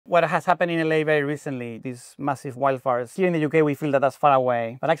what has happened in LA very recently, these massive wildfires. Here in the UK, we feel that that's far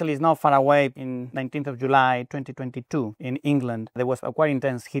away, but actually it's not far away. In 19th of July, 2022, in England, there was a quite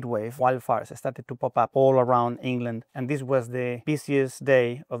intense heat wave. Wildfires started to pop up all around England, and this was the busiest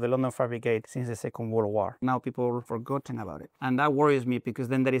day of the London Fire Brigade since the Second World War. Now people have forgotten about it, and that worries me because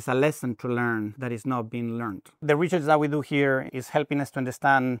then there is a lesson to learn that is not being learned. The research that we do here is helping us to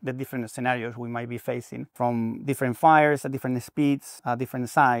understand the different scenarios we might be facing, from different fires at different speeds, at different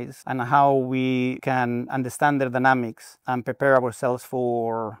size, and how we can understand their dynamics and prepare ourselves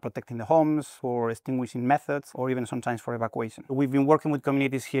for protecting the homes, for extinguishing methods, or even sometimes for evacuation. We've been working with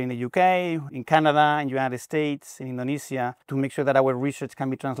communities here in the UK, in Canada, in the United States, in Indonesia, to make sure that our research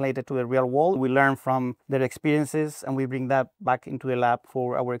can be translated to the real world. We learn from their experiences and we bring that back into the lab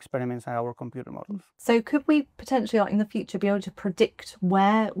for our experiments and our computer models. So could we potentially, in the future, be able to predict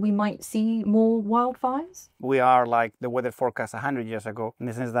where we might see more wildfires? We are like the weather forecast 100 years ago, in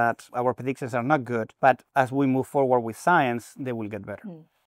the sense that our predictions are not good, but as we move forward with science, they will get better.